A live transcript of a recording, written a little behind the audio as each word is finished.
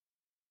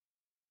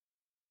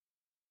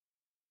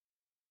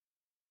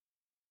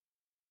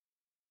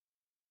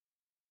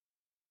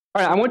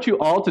All right, I want you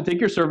all to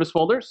take your service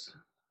folders.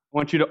 I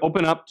want you to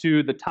open up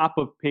to the top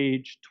of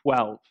page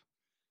 12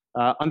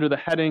 under the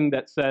heading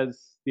that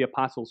says the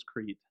Apostles'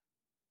 Creed.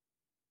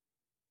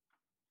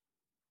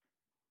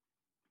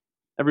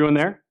 Everyone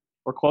there?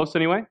 Or close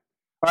anyway?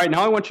 All right,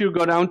 now I want you to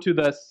go down to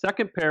the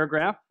second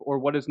paragraph, or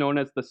what is known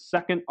as the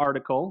second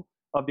article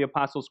of the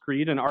Apostles'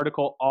 Creed, an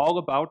article all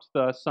about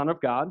the Son of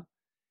God.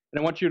 And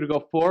I want you to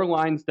go 4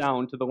 lines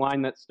down to the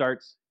line that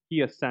starts,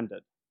 He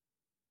ascended.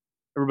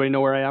 Everybody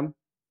know where I am?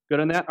 Good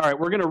on that? All right,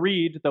 we're going to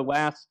read the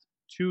last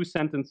 2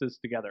 sentences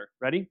together.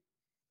 Ready?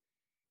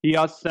 He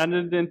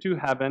ascended into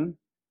heaven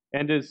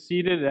and is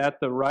seated at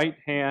the right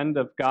hand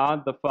of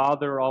God the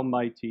Father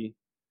Almighty.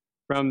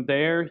 From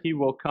there he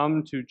will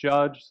come to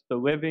judge the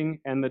living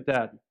and the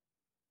dead.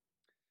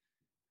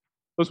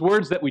 Those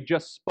words that we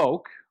just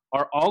spoke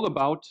are all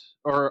about,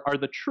 or are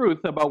the truth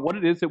about what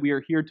it is that we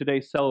are here today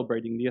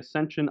celebrating, the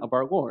ascension of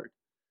our Lord.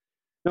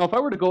 Now, if I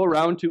were to go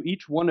around to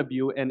each one of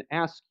you and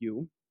ask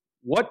you,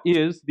 what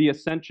is the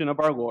ascension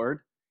of our Lord,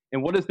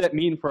 and what does that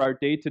mean for our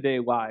day-to-day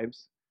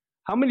lives?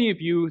 How many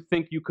of you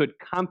think you could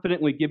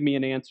confidently give me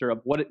an answer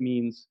of what it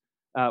means,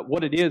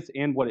 what it is,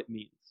 and what it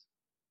means?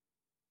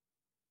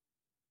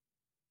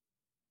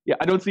 Yeah,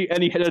 I don't see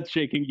any heads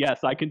shaking.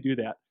 Yes, I can do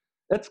that.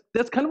 That's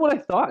kind of what I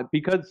thought,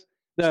 because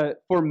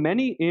for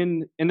many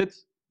and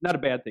it's not a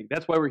bad thing.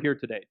 That's why we're here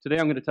today. Today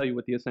I'm going to tell you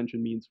what the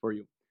ascension means for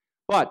you.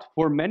 But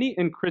for many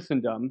in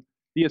Christendom,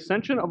 the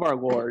ascension of our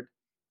Lord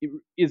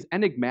is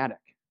enigmatic.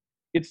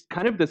 It's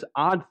kind of this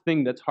odd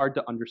thing that's hard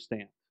to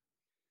understand.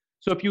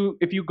 So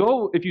if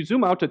you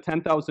zoom out to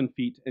 10,000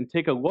 feet and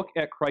take a look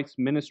at Christ's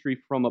ministry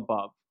from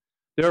above,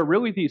 there are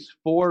really these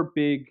 4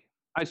 big,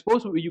 I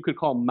suppose what you could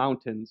call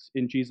mountains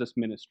in Jesus'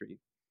 ministry.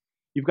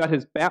 You've got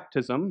his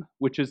baptism,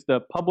 which is the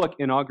public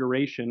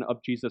inauguration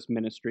of Jesus'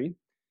 ministry.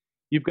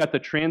 You've got the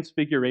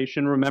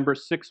transfiguration. Remember,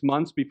 6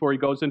 months before he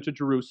goes into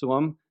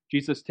Jerusalem,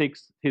 Jesus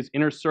takes his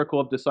inner circle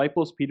of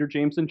disciples, Peter,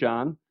 James, and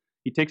John.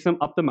 He takes them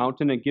up the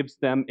mountain and gives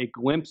them a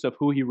glimpse of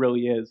who he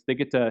really is. They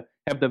get to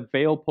have the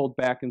veil pulled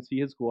back and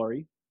see his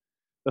glory.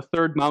 The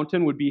third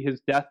mountain would be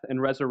his death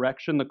and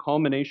resurrection, the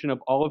culmination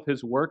of all of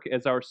his work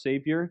as our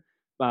Savior,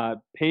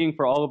 paying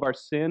for all of our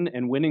sin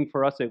and winning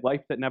for us a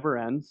life that never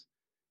ends.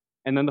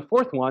 And then the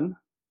fourth one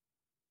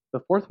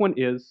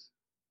is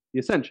the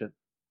ascension.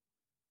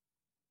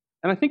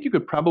 And I think you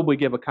could probably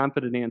give a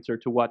confident answer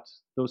to what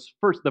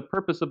the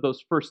purpose of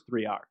those first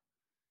 3 are.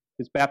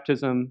 His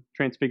baptism,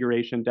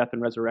 transfiguration, death,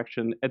 and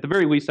resurrection. At the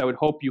very least, I would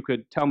hope you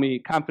could tell me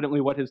confidently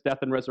what his death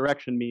and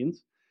resurrection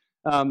means.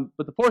 But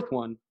the fourth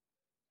one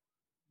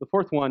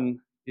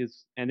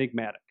is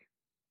enigmatic.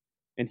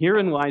 And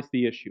herein lies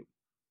the issue.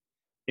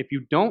 If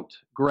you don't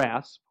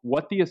grasp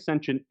what the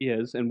ascension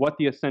is and what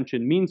the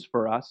ascension means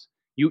for us,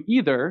 you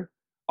either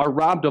are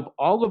robbed of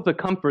all of the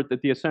comfort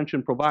that the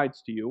ascension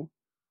provides to you,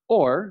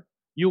 or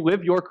you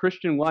live your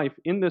Christian life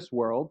in this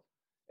world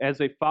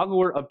as a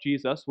follower of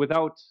Jesus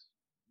without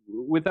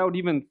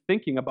even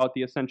thinking about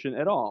the ascension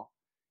at all.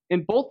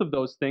 With both of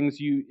those things,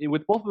 you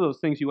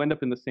end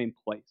up in the same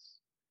place.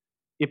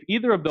 If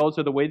either of those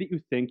are the way that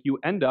you think, you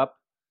end up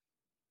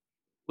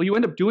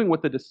doing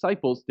what the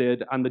disciples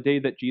did on the day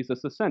that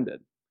Jesus ascended.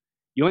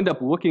 You end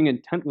up looking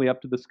intently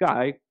up to the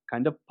sky,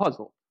 kind of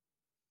puzzled.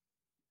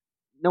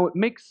 Now, it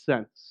makes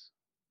sense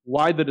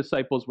why the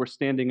disciples were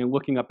standing and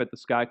looking up at the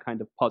sky kind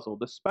of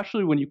puzzled,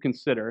 especially when you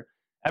consider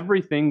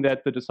everything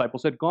that the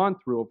disciples had gone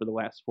through over the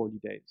last 40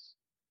 days.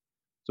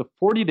 So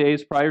 40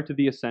 days prior to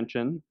the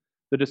ascension,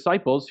 the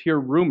disciples hear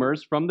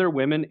rumors from their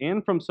women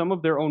and from some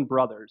of their own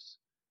brothers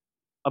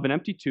of an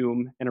empty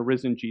tomb and a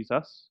risen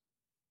Jesus.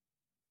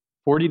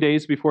 40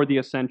 days before the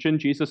ascension,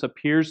 Jesus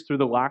appears through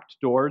the locked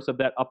doors of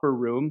that upper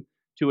room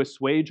to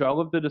assuage all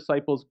of the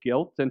disciples'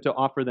 guilt and to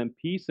offer them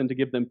peace and to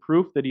give them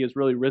proof that he has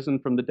really risen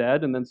from the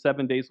dead. And then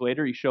 7 days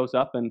later, he shows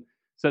up and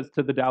says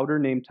to the doubter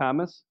named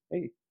Thomas,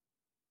 "Hey,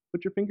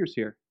 put your fingers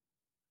here.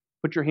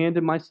 Put your hand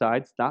in my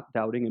side. Stop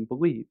doubting and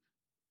believe."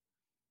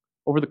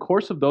 Over the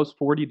course of those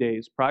 40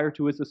 days prior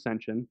to his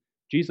ascension,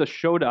 Jesus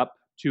showed up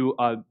to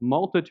a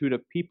multitude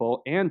of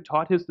people and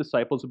taught his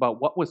disciples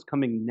about what was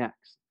coming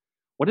next.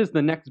 What is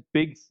the next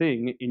big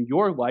thing in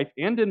your life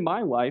and in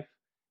my life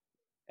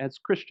as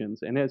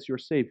Christians and as your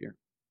Savior?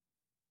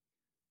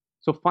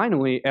 So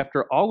finally,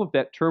 after all of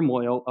that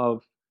turmoil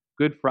of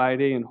Good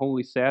Friday and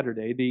Holy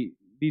Saturday,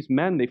 these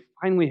men, they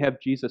finally have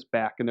Jesus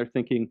back, and they're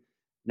thinking,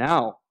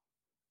 now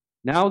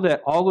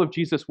that all of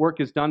Jesus'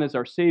 work is done as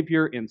our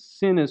Savior and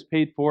sin is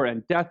paid for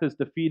and death is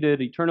defeated,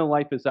 eternal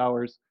life is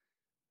ours,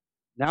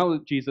 now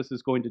Jesus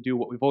is going to do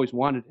what we've always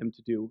wanted him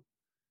to do.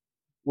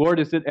 Lord,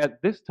 is it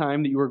at this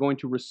time that you are going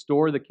to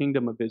restore the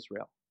kingdom of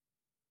Israel?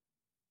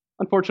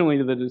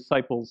 Unfortunately, the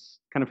disciples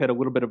kind of had a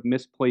little bit of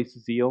misplaced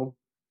zeal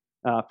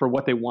for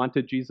what they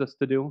wanted Jesus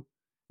to do.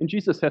 And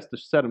Jesus has to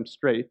set them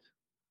straight.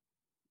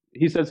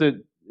 He says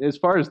that as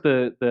far as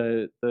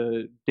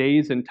the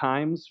days and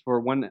times for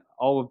when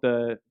all of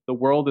the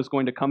world is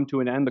going to come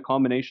to an end, the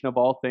culmination of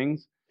all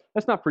things,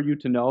 that's not for you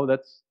to know.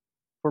 That's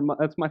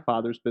my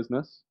Father's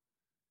business.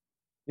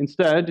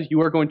 Instead,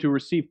 you are going to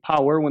receive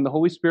power when the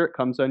Holy Spirit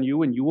comes on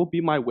you, and you will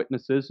be my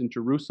witnesses in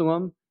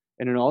Jerusalem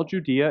and in all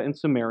Judea and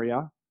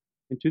Samaria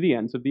and to the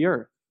ends of the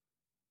earth.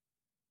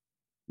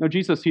 Now,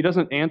 Jesus, he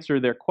doesn't answer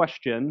their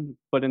question,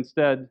 but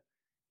instead,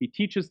 he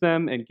teaches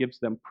them and gives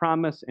them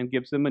promise and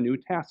gives them a new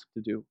task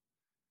to do.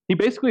 He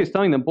basically is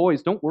telling them,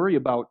 boys, don't worry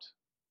about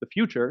the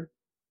future.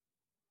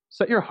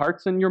 Set your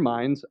hearts and your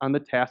minds on the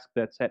task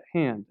that's at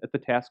hand, at the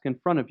task in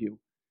front of you.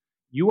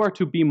 You are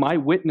to be my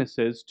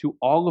witnesses to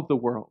all of the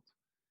world.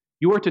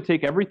 You are to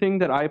take everything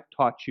that I have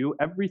taught you,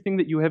 everything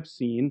that you have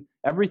seen,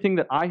 everything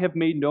that I have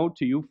made known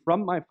to you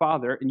from my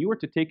Father, and you are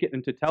to take it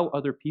and to tell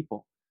other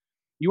people.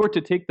 You are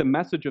to take the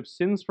message of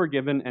sins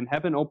forgiven and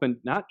heaven opened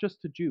not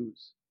just to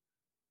Jews,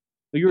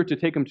 but you are to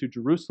take them to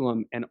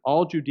Jerusalem and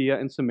all Judea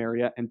and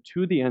Samaria and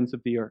to the ends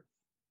of the earth.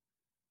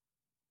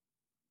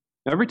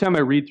 Now, every time I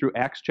read through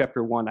Acts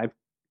chapter 1,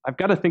 I've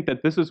got to think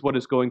that this is what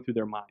is going through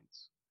their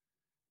minds.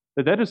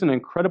 That is an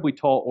incredibly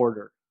tall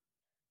order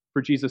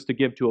for Jesus to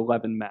give to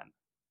 11 men.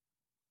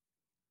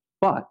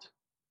 But,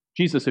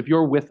 Jesus, if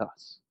you're with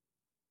us,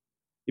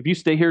 if you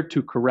stay here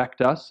to correct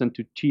us and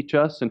to teach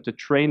us and to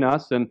train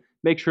us and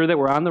make sure that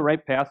we're on the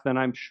right path, then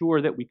I'm sure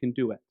that we can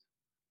do it.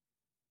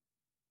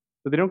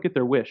 But they don't get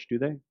their wish, do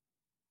they?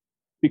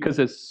 Because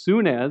as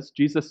soon as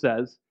Jesus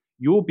says,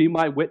 you will be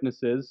my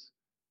witnesses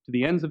to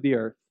the ends of the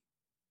earth,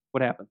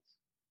 what happens?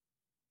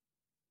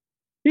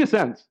 He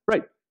ascends,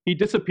 right? He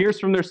disappears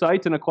from their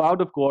sight in a cloud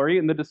of glory,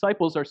 and the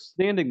disciples are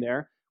standing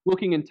there,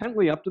 looking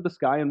intently up to the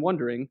sky and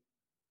wondering,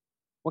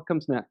 what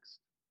comes next?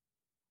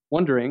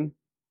 Wondering,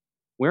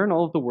 where in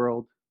all of the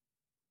world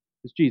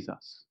is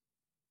Jesus?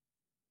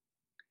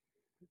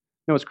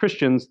 Now, as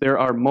Christians, there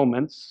are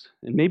moments,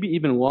 and maybe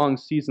even long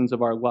seasons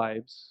of our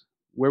lives,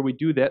 where we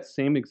do that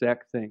same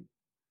exact thing,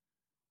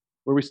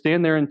 where we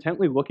stand there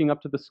intently looking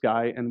up to the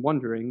sky and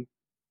wondering,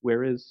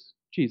 where is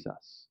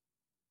Jesus?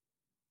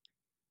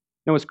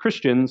 Now, as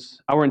Christians,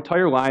 our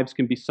entire lives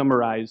can be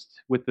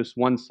summarized with this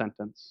one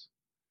sentence,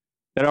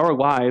 that our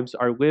lives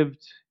are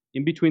lived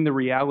in between the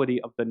reality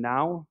of the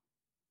now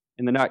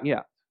and the not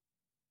yet.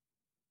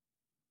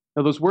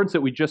 Now, those words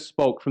that we just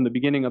spoke from the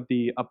beginning of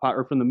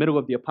from the middle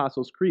of the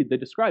Apostles' Creed, they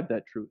describe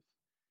that truth.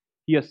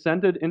 He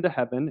ascended into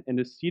heaven and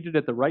is seated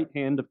at the right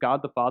hand of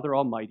God the Father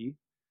Almighty.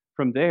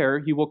 From there,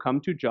 he will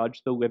come to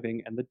judge the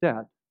living and the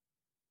dead.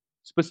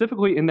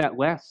 Specifically in that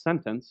last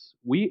sentence,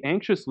 we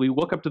anxiously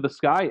look up to the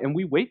sky and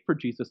we wait for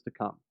Jesus to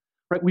come.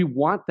 Right? We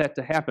want that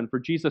to happen, for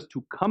Jesus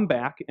to come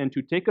back and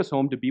to take us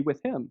home to be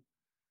with him.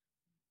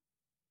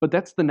 But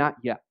that's the not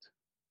yet.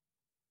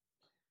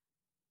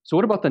 So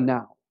what about the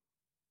now?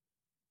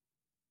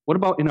 What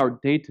about in our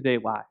day-to-day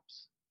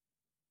lives?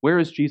 Where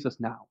is Jesus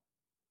now?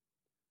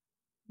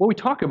 Well, we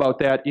talk about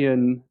that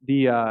in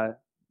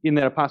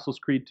that Apostles'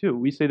 Creed too.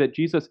 We say that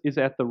Jesus is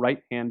at the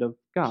right hand of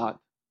God.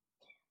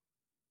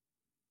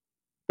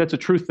 That's a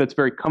truth that's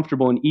very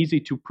comfortable and easy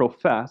to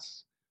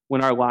profess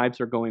when our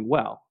lives are going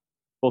well,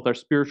 both our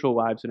spiritual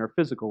lives and our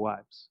physical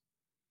lives.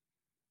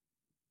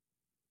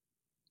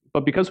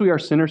 But because we are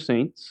sinner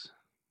saints,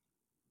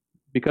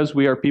 because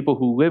we are people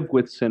who live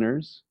with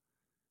sinners,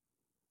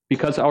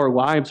 because our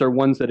lives are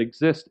ones that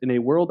exist in a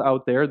world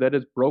out there that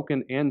is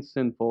broken and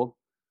sinful,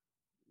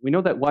 we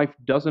know that life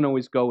doesn't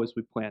always go as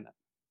we plan it.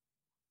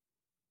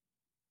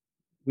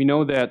 We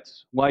know that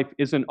life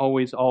isn't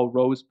always all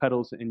rose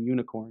petals and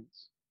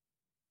unicorns.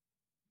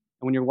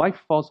 And when your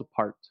life falls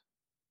apart,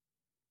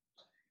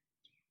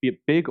 be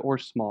it big or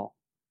small,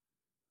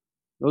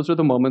 those are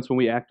the moments when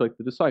we act like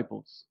the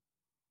disciples.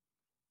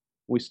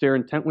 We stare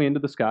intently into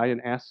the sky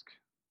and ask,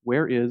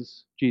 where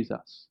is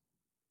Jesus?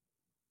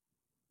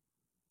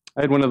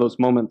 I had one of those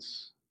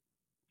moments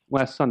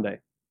last Sunday.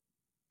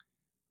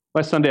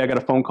 Last Sunday, I got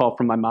a phone call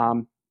from my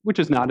mom, which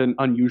is not an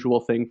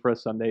unusual thing for a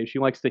Sunday. She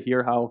likes to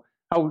hear how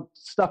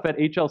stuff at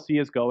HLC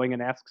is going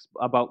and asks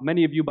about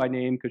many of you by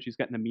name because she's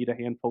getting to meet a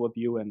handful of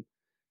you.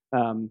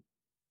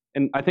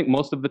 And I think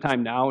most of the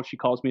time now, she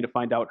calls me to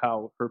find out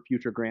how her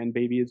future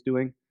grandbaby is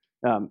doing.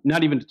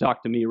 Not even to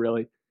talk to me,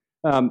 really.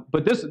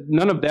 But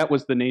none of that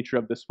was the nature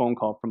of this phone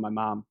call from my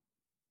mom.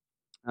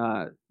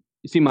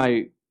 You see,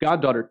 my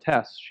goddaughter,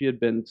 Tess, she had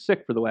been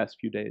sick for the last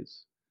few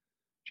days.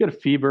 She had a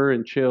fever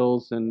and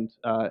chills and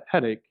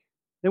headache.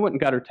 They went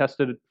and got her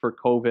tested for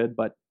COVID,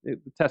 but the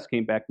test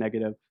came back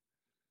negative.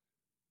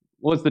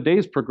 Well, as the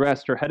days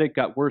progressed, her headache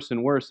got worse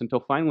and worse until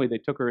finally they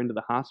took her into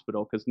the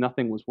hospital because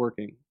nothing was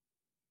working.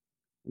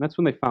 And that's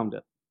when they found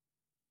it.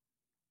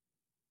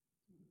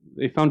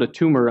 They found a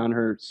tumor on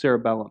her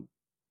cerebellum.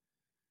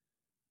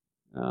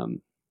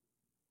 And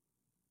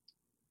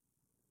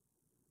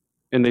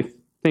they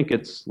think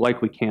it's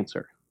likely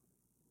cancer.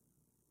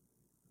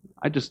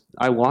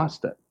 I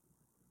lost it.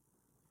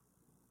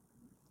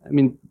 I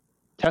mean,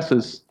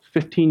 Tessa's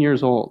 15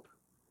 years old.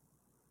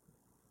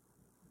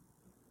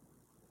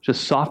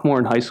 Just sophomore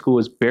in high school,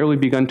 has barely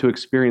begun to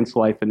experience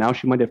life, and now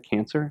she might have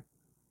cancer?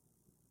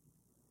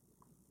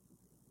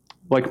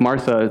 Like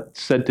Martha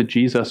said to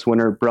Jesus when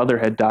her brother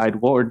had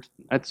died, Lord,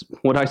 that's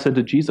what I said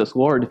to Jesus,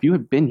 Lord, if you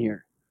had been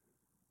here,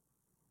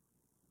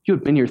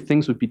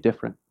 things would be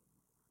different.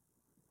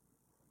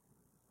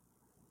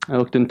 I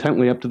looked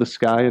intently up to the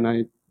sky and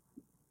I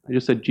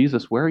just said,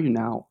 Jesus, where are you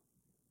now?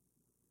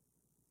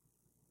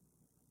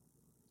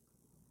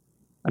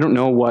 I don't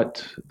know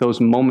what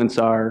those moments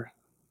are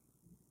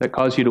that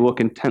cause you to look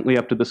intently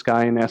up to the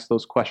sky and ask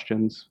those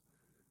questions,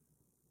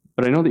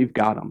 but I know that you've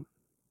got them.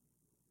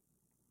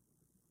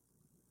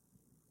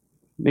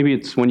 Maybe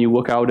it's when you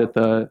look out at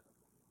the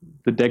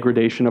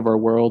degradation of our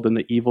world and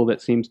the evil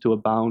that seems to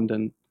abound,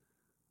 and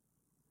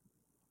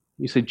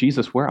you say,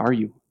 Jesus, where are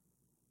you?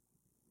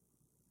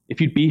 If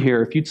you'd be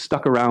here, if you'd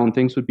stuck around,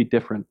 things would be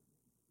different.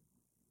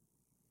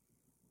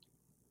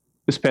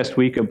 This past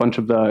week, a bunch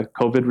of the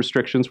COVID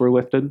restrictions were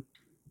lifted.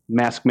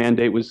 Mask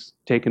mandate was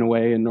taken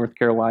away in North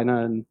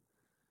Carolina, and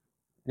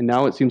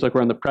now it seems like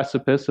we're on the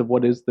precipice of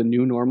what is the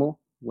new normal,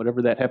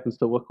 whatever that happens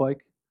to look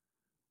like.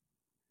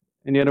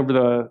 And yet,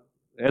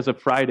 as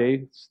of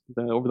Friday,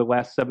 over the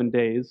last 7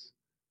 days,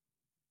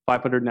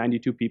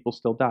 592 people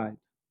still died.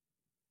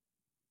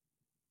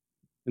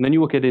 And then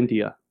you look at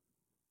India,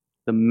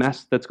 the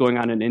mess that's going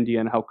on in India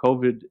and how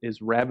COVID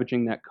is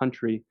ravaging that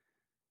country.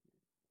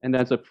 And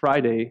as of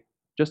Friday,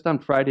 just on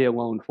Friday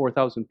alone,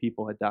 4,000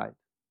 people had died.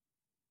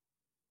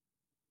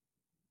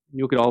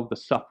 You look at all of the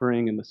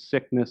suffering and the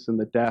sickness and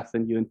the death,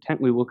 and you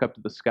intently look up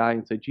to the sky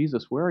and say,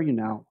 Jesus, where are you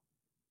now?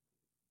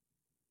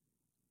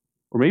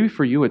 Or maybe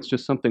for you, it's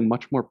just something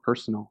much more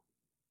personal.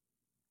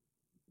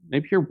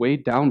 Maybe you're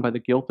weighed down by the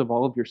guilt of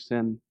all of your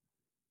sin,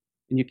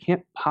 and you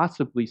can't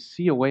possibly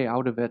see a way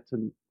out of it.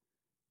 And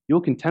you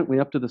look intently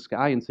up to the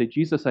sky and say,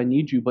 Jesus, I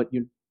need you, but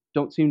you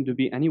don't seem to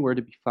be anywhere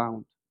to be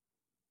found.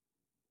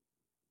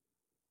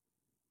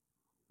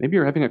 Maybe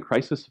you're having a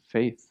crisis of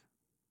faith.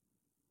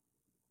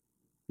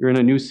 You're in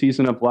a new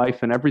season of life,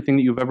 and everything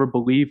that you've ever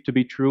believed to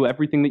be true,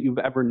 everything that you've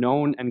ever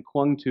known and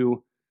clung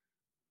to,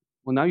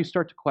 well, now you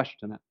start to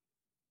question it.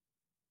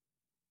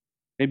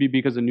 Maybe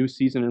because a new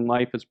season in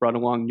life has brought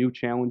along new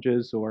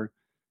challenges, or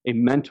a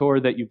mentor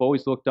that you've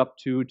always looked up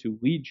to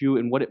lead you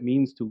in what it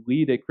means to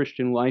lead a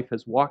Christian life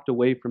has walked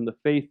away from the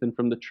faith and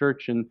from the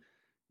church, and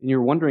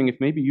you're wondering if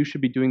maybe you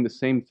should be doing the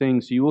same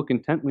thing. So you look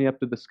intently up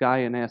to the sky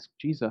and ask,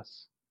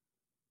 Jesus,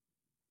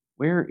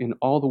 where in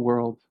all the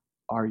world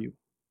are you?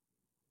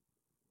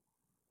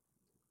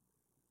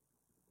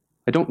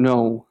 I don't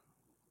know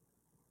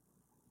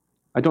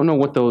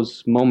what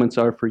those moments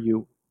are for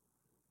you,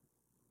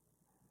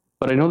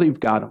 but I know that you've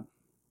got them.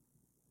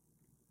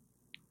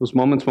 Those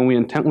moments when we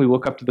intently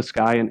look up to the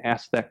sky and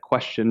ask that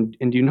question.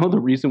 And do you know the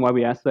reason why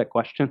we ask that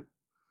question?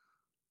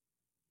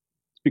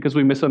 It's because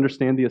we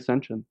misunderstand the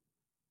ascension.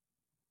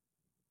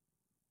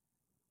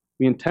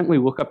 We intently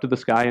look up to the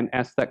sky and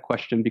ask that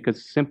question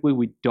because simply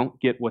we don't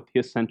get what the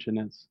ascension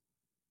is.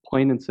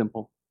 Plain and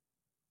simple.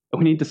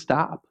 And we need to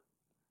stop.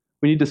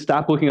 We need to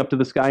stop looking up to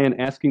the sky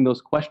and asking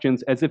those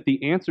questions as if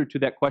the answer to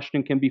that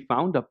question can be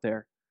found up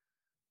there.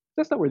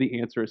 That's not where the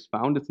answer is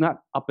found. It's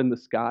not up in the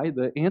sky.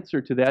 The answer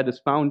to that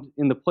is found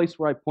in the place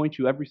where I point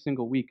you every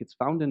single week. It's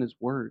found in His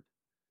Word.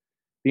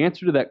 The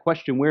answer to that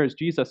question, where is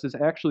Jesus, is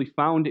actually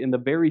found in the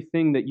very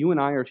thing that you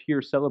and I are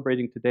here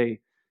celebrating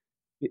today,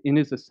 in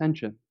His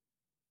ascension.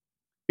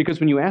 Because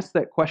when you ask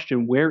that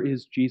question, where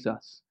is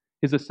Jesus?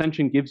 His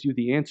ascension gives you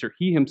the answer.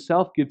 He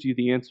Himself gives you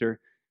the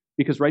answer.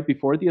 Because right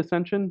before the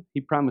ascension,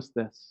 He promised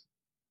this: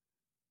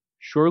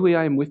 surely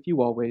I am with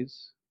you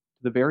always,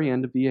 to the very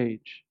end of the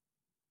age.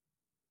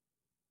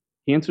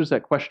 He answers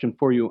that question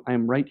for you. I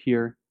am right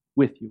here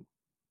with you.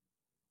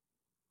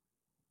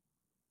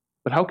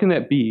 But how can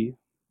that be?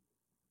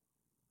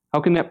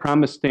 How can that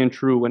promise stand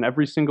true when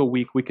every single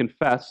week we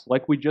confess,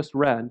 like we just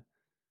read,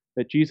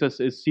 that Jesus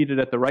is seated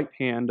at the right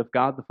hand of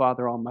God the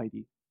Father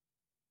Almighty?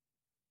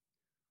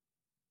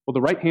 Well,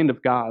 the right hand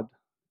of God,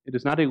 it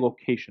is not a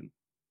location.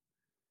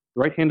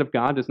 The right hand of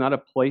God is not a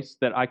place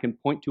that I can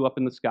point to up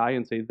in the sky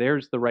and say,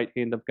 there's the right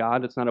hand of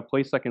God. It's not a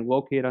place I can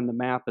locate on the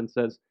map and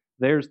says,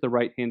 there's the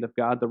right hand of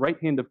God. The right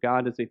hand of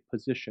God is a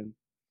position.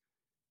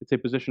 It's a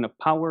position of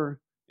power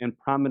and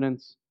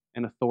prominence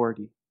and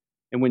authority.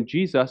 And when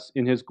Jesus,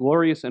 in His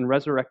glorious and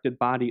resurrected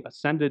body,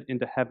 ascended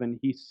into heaven,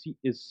 He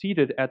is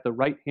seated at the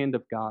right hand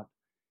of God.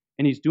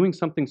 And He's doing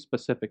something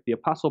specific. The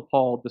Apostle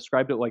Paul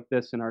described it like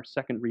this in our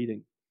second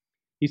reading.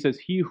 He says,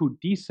 He who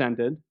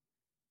descended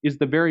is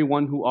the very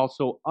one who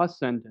also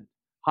ascended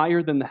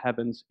higher than the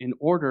heavens in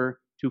order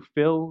to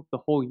fill the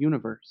whole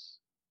universe.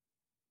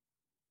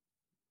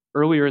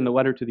 Earlier in the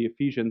letter to the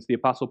Ephesians, the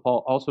Apostle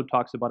Paul also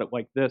talks about it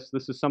like this.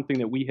 This is something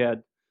that we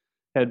had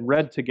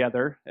read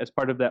together as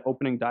part of that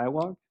opening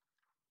dialogue.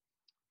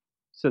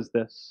 It says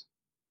this: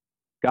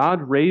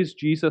 God raised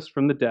Jesus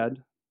from the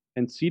dead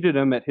and seated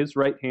Him at His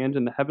right hand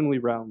in the heavenly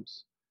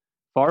realms,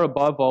 far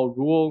above all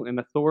rule and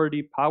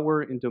authority,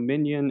 power and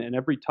dominion, and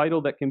every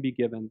title that can be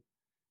given,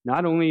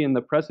 not only in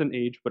the present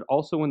age, but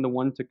also in the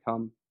one to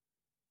come.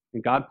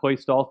 And God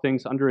placed all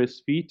things under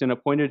His feet and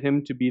appointed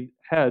Him to be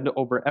head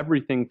over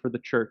everything for the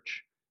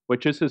church,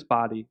 which is His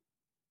body,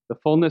 the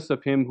fullness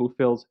of Him who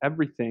fills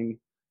everything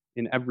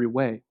in every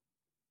way.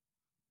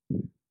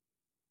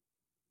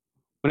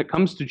 When it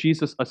comes to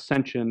Jesus'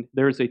 ascension,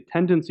 there is a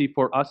tendency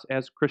for us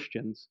as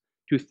Christians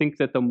to think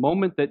that the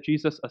moment that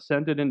Jesus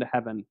ascended into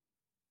heaven,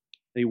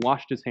 that he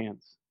washed his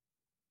hands,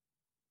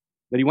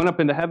 that he went up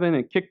into heaven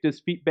and kicked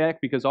his feet back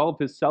because all of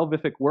his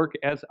salvific work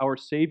as our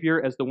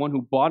Savior, as the one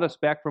who bought us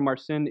back from our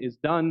sin, is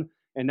done.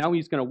 And now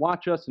he's going to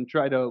watch us and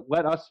try to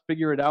let us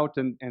figure it out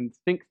and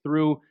think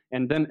through,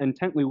 and then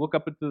intently look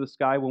up into the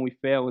sky when we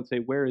fail and say,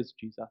 where is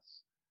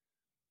Jesus?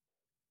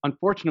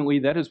 Unfortunately,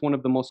 that is one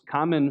of the most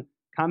commonly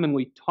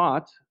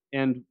taught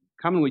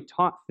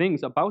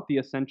things about the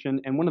ascension,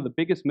 and one of the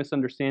biggest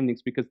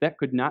misunderstandings, because that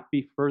could not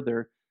be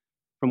further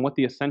from what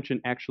the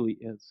ascension actually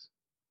is.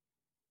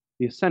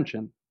 The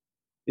ascension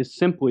is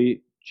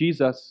simply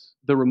Jesus,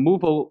 the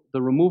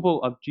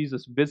removal of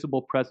Jesus'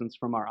 visible presence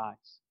from our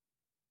eyes.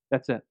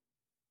 That's it.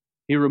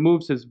 He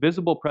removes his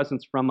visible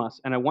presence from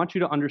us, and I want you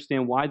to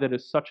understand why that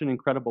is such an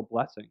incredible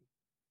blessing.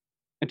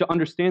 And to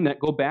understand that,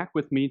 go back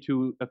with me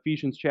to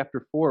Ephesians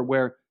chapter 4,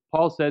 where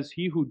Paul says,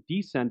 he who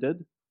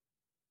descended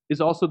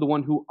is also the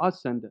one who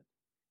ascended,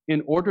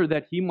 in order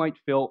that he might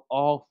fill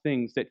all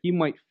things, that he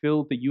might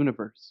fill the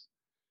universe.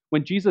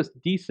 When Jesus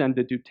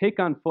descended to take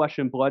on flesh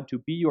and blood to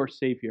be your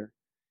Savior,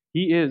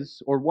 he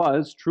is, or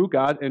was, true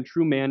God and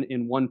true man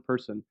in one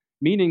person,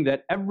 meaning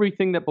that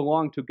everything that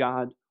belonged to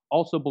God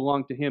also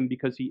belonged to him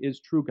because he is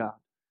true God.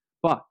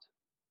 But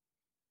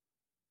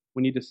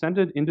when he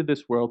descended into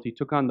this world, he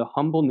took on the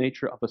humble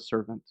nature of a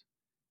servant,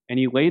 and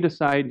he laid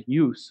aside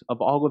use of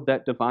all of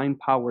that divine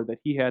power that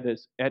he had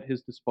at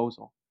his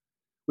disposal,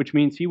 which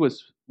means he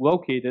was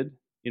located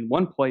in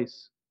one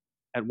place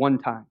at one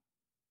time.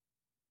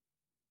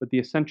 But the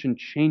ascension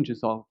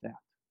changes all of that.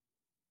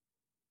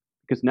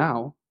 Because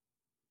now,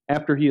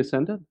 after he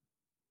ascended,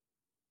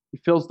 he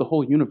fills the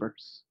whole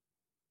universe.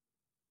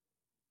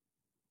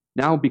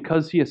 Now,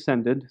 because he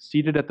ascended,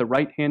 seated at the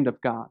right hand of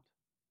God,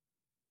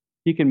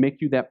 he can make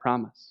you that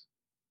promise,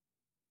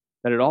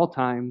 that at all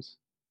times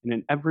and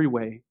in every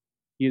way,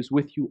 he is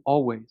with you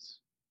always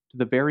to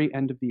the very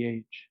end of the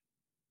age.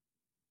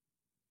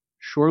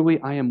 Surely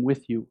I am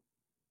with you,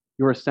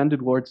 your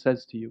ascended Lord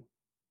says to you.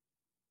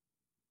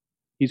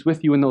 He's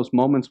with you in those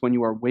moments when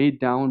you are weighed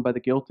down by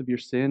the guilt of your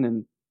sin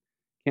and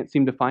can't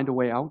seem to find a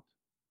way out.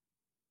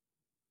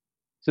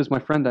 He says, my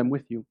friend, I'm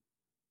with you.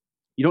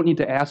 You don't need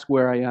to ask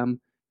where I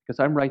am, because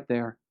I'm right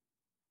there.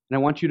 And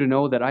I want you to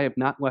know that I have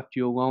not left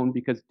you alone,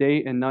 because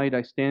day and night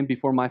I stand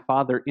before my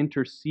Father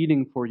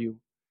interceding for you.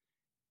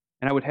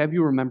 And I would have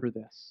you remember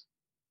this,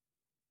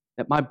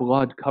 that my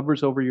blood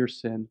covers over your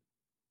sin,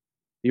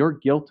 your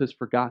guilt is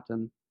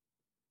forgotten,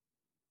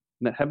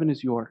 and that heaven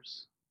is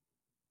yours.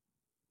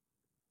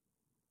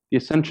 The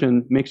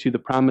ascension makes you the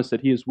promise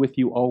that he is with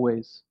you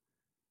always.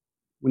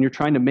 When you're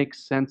trying to make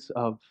sense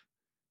of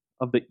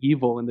the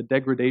evil and the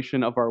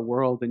degradation of our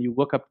world, and you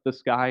look up to the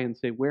sky and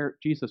say,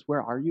 Jesus,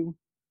 where are you?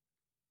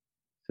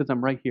 He says,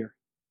 I'm right here.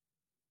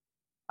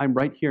 I'm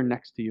right here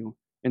next to you.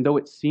 And though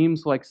it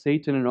seems like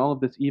Satan and all of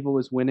this evil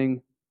is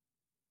winning,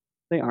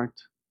 they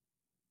aren't.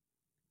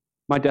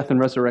 My death and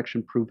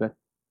resurrection prove it.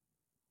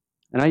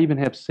 And I even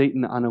have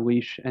Satan on a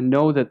leash, and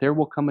know that there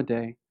will come a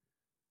day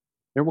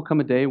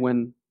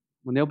when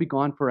they'll be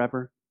gone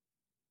forever,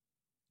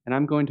 and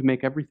I'm going to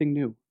make everything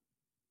new.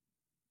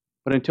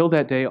 But until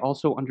that day,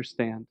 also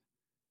understand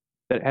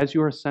that as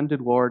your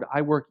ascended Lord,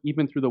 I work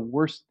even through the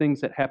worst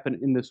things that happen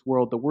in this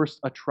world, the worst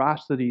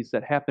atrocities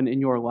that happen in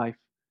your life,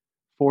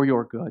 for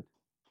your good.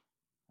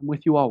 I'm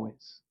with you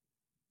always.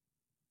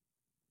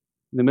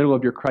 In the middle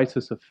of your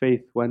crisis of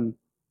faith, when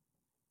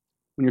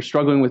you're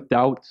struggling with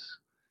doubts,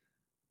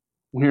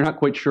 when you're not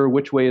quite sure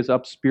which way is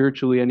up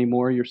spiritually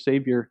anymore, your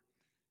Savior,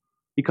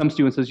 he comes to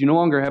you and says, you no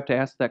longer have to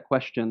ask that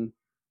question,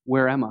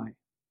 where am I?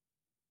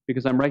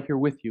 Because I'm right here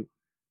with you.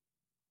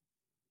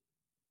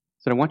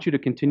 So I want you to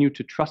continue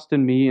to trust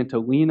in me and to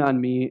lean on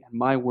me and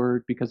my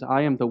word, because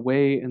I am the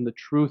way and the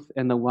truth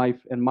and the life,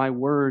 and my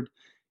word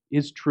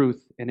is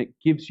truth and it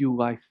gives you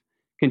life.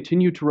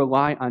 Continue to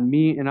rely on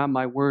me and on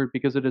my word,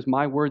 because it is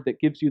my word that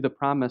gives you the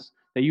promise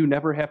that you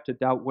never have to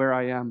doubt where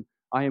I am.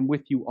 I am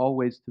with you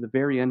always to the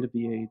very end of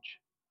the age.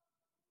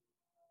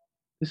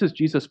 This is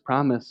Jesus'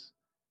 promise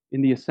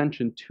in the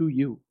ascension to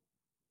you.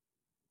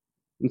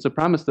 And it's a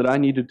promise that I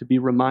needed to be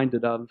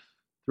reminded of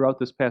throughout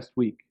this past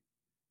week.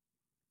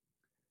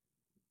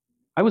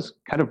 I was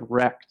kind of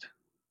wrecked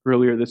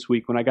earlier this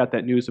week when I got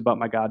that news about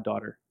my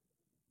goddaughter.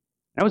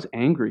 I was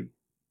angry.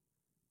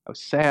 I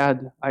was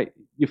sad.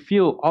 You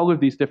feel all of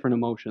these different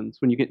emotions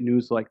when you get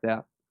news like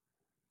that.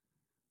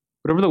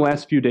 But over the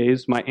last few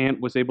days, my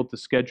aunt was able to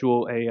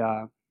schedule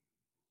an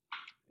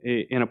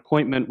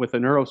appointment with a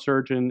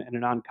neurosurgeon and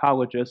an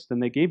oncologist,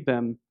 and they gave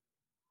them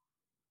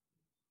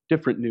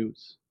different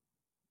news,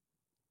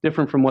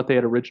 different from what they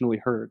had originally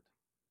heard.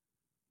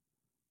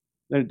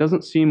 That it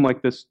doesn't seem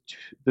like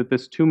that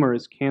this tumor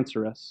is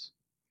cancerous.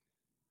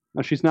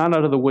 Now, she's not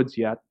out of the woods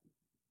yet.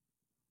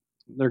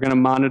 They're going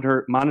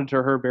to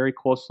monitor her very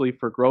closely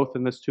for growth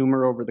in this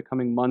tumor over the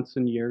coming months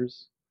and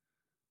years.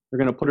 They're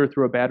going to put her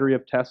through a battery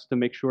of tests to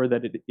make sure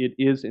that it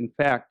is, in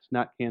fact,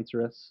 not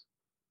cancerous.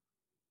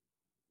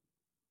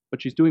 But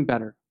she's doing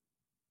better.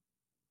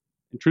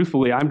 And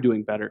truthfully, I'm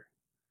doing better.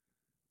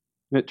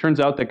 And it turns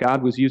out that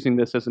God was using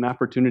this as an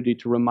opportunity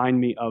to remind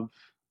me of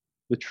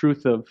the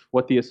truth of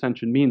what the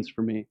ascension means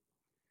for me.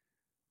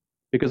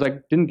 Because I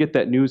didn't get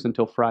that news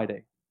until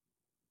Friday,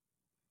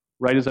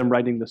 right as I'm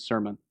writing this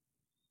sermon.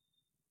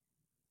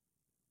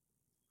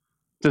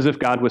 It's as if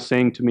God was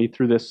saying to me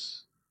through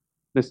this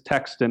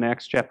text in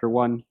Acts chapter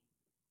 1,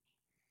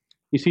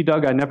 you see,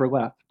 Doug, I never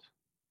left.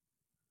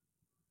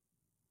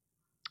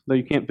 Though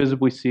you can't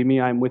visibly see me,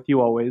 I am with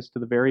you always to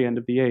the very end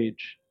of the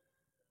age.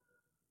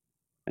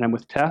 And I'm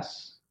with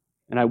Tess,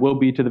 and I will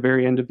be to the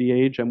very end of the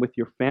age. I'm with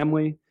your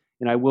family,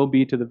 and I will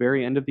be to the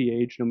very end of the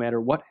age, no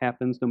matter what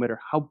happens, no matter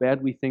how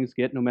badly things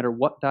get, no matter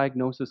what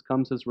diagnosis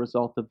comes as a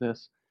result of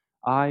this.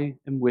 I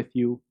am with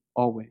you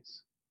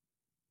always.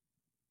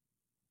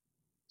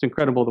 It's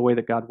incredible the way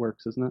that God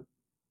works, isn't it?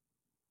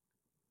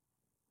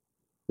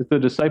 As the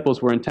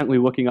disciples were intently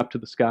looking up to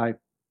the sky,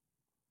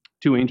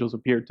 two angels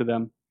appeared to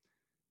them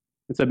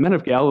and said, Men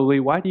of Galilee,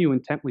 why do you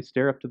intently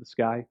stare up to the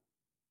sky?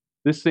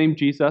 This same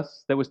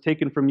Jesus that was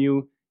taken from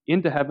you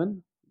into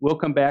heaven will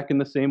come back in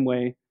the same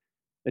way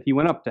that he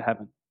went up to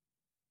heaven.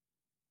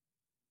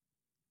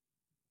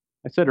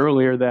 I said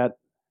earlier that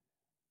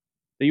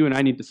you and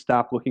I need to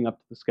stop looking up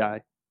to the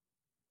sky.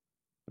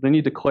 But I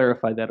need to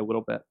clarify that a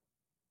little bit.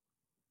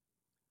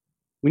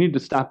 We need to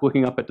stop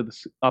looking up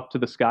to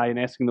the sky and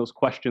asking those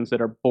questions that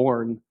are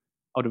born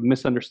out of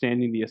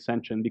misunderstanding the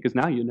ascension, because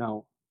now you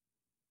know.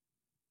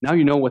 Now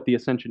you know what the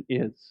ascension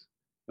is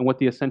and what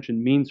the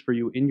ascension means for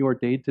you in your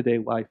day-to-day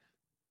life.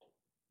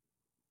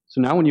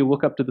 So now when you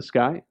look up to the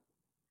sky,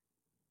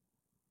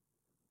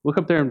 look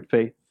up there in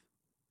faith,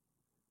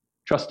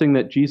 trusting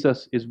that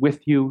Jesus is with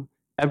you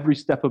every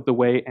step of the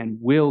way and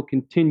will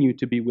continue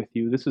to be with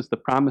you. This is the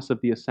promise of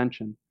the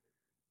ascension.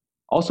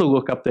 Also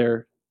look up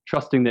there,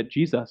 trusting that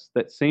Jesus,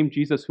 that same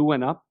Jesus who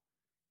went up,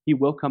 he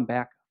will come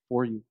back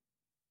for you.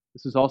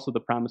 This is also the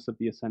promise of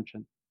the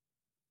ascension.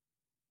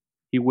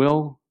 He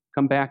will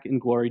come back in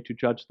glory to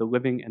judge the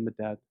living and the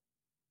dead.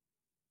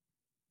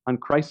 On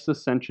Christ's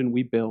ascension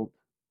we build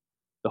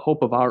the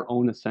hope of our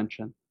own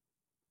ascension.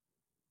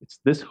 It's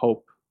this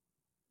hope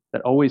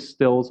that always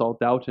stills all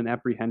doubt and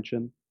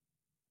apprehension.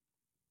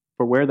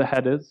 For where the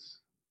head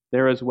is,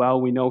 there as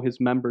well we know his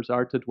members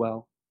are to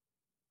dwell,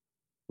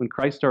 when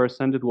Christ our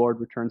ascended Lord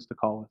returns to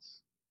call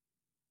us.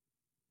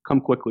 Come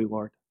quickly,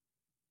 Lord.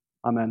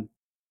 Amen.